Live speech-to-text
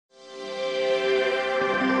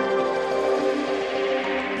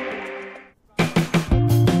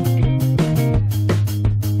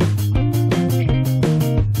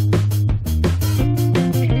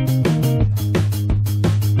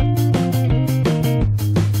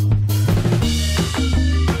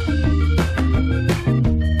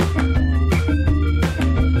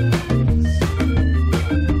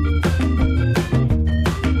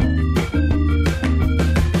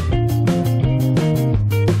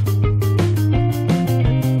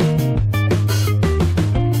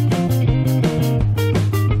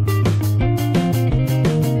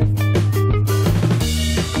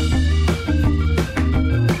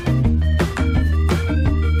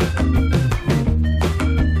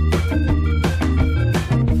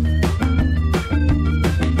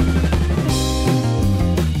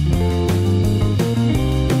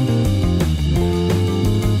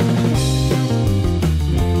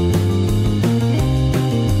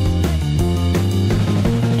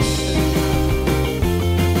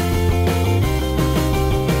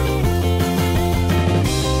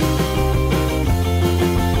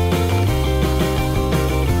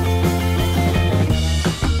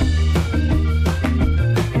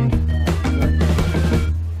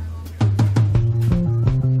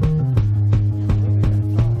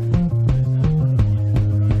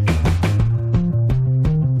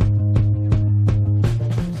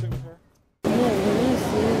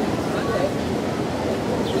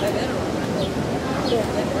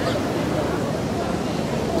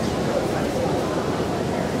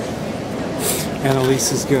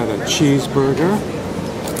Annalisa's got a cheeseburger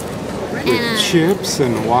with chips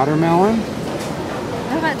and watermelon.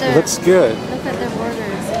 Look at their, Looks good. Look at their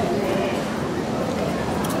burgers.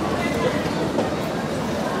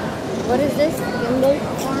 What is this? Kimball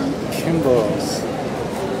Farm? Kimball's.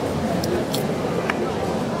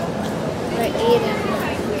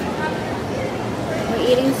 We're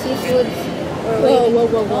eating seafood. Whoa.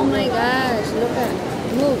 Oh my gosh, look at.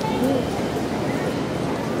 Move.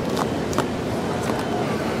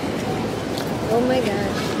 Oh my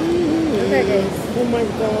gosh. Look at this. Oh my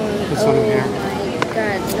god. This one in here. Oh my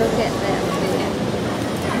god, look at them.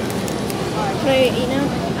 Can I eat now?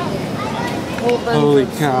 Holy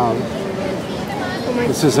cow.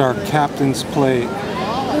 This is our captain's plate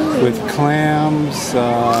with clams,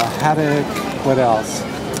 haddock, what else? I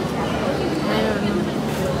don't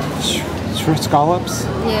know. Shrimp scallops?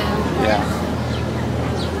 Yeah. Yeah.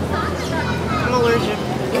 I'm allergic.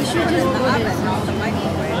 You should just put it.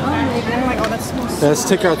 Oh my god, that smells so Let's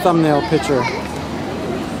take our thumbnail picture.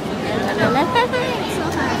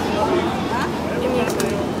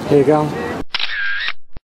 Here you go.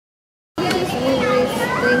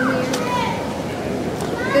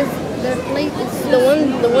 Their plate is so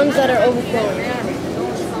the ones that are overflowing.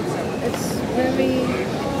 it's very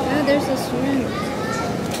there's a shrimp.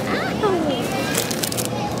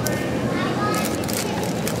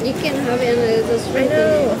 You can have it and there's a I shrimp.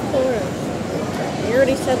 know, of course. You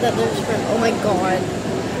already said that there's shrimp. Oh my god.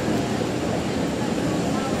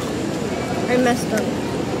 I messed up.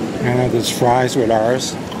 And there's fries with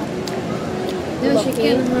ours. No, she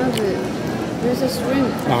can't have it. There's a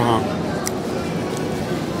shrimp.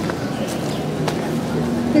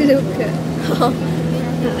 Look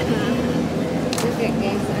at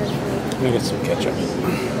guys, Let me get some ketchup.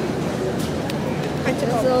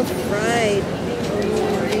 it's all fried. Oh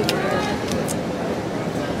my god.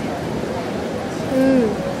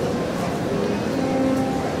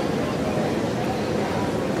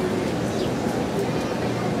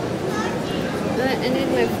 I need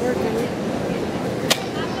my fork on it.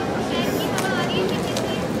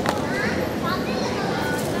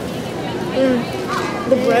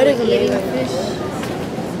 The bread is Eating amazing. fish.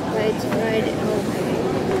 But it's fried. Oh my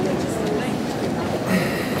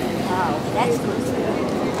god. Wow, that's good.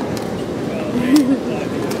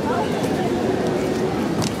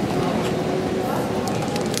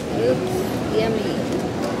 Oops, yummy.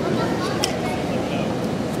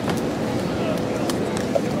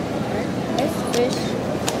 That's fish.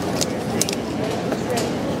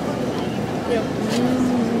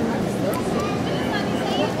 Yep.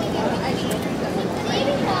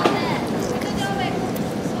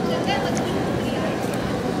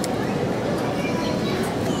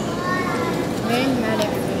 Very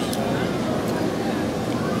haddock fish.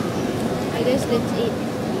 I guess let's eat.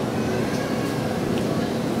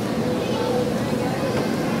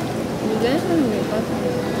 You guys want to make up?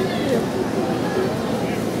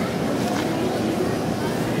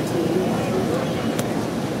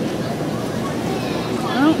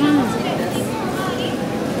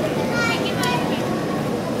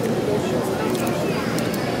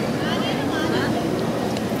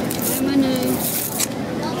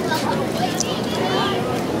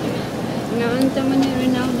 Naanta man ni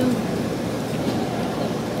Ronaldo.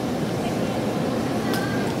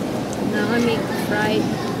 Now I make fried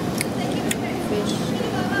fish.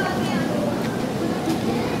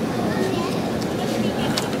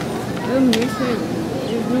 I'm missing.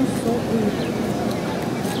 There's no salt in it.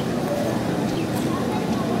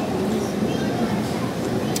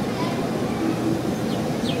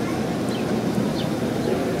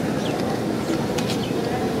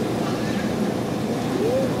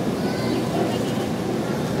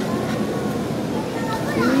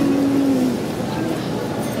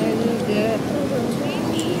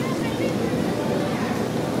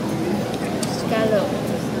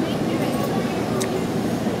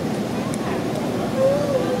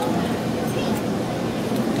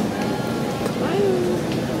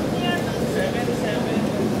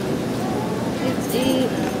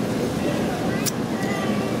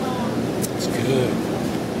 It's good.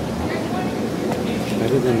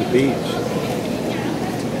 Better than the beach.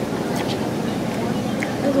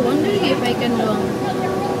 I was wondering if I can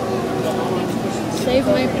save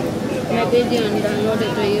my video and download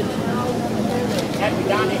it to YouTube.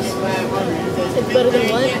 It's better than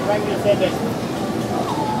what?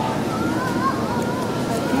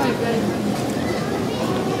 Oh my god.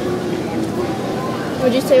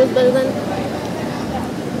 Would you say it was better than?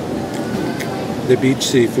 The beach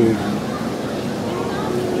seafood.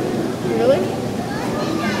 Really?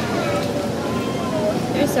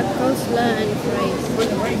 There's There's a coleslaw and fries.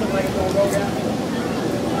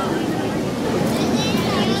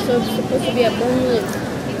 So it's supposed to be a boneless.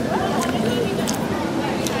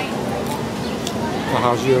 Well,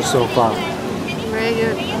 how's yours so far? Very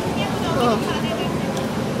good. Oh.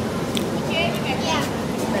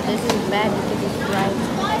 But this is bad because it's fried.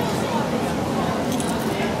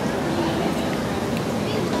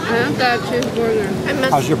 I want that cheeseburger. I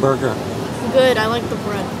messed How's your burger? good. I like the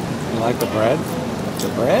bread. You like the bread? The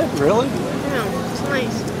bread? Really? Yeah, it's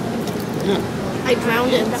nice. Yeah. I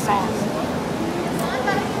drowned it in sauce.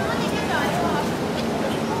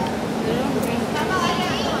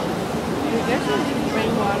 I guess it's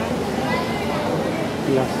rainwater.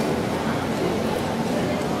 Yes.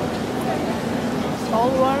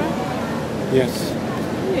 Cold water? Yes.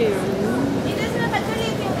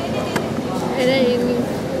 And then you mean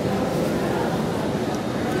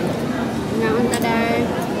now another.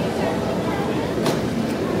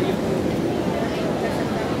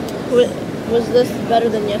 Was this better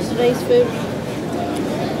than yesterday's food?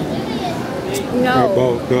 They're No,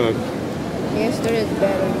 both good. yesterday's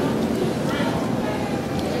better.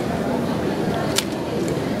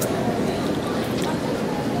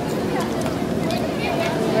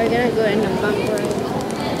 We're gonna go in the bunker.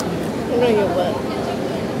 I'm gonna get wet.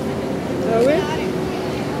 Are we?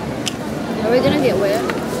 Are we gonna get wet?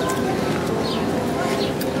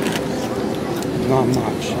 Not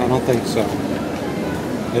much. I don't think so.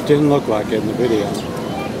 It didn't look like it in the video.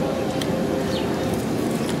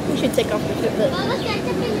 We should take off the Fitbit.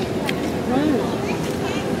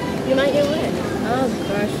 Mm. You might get wet. Oh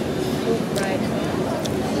gosh, so fried.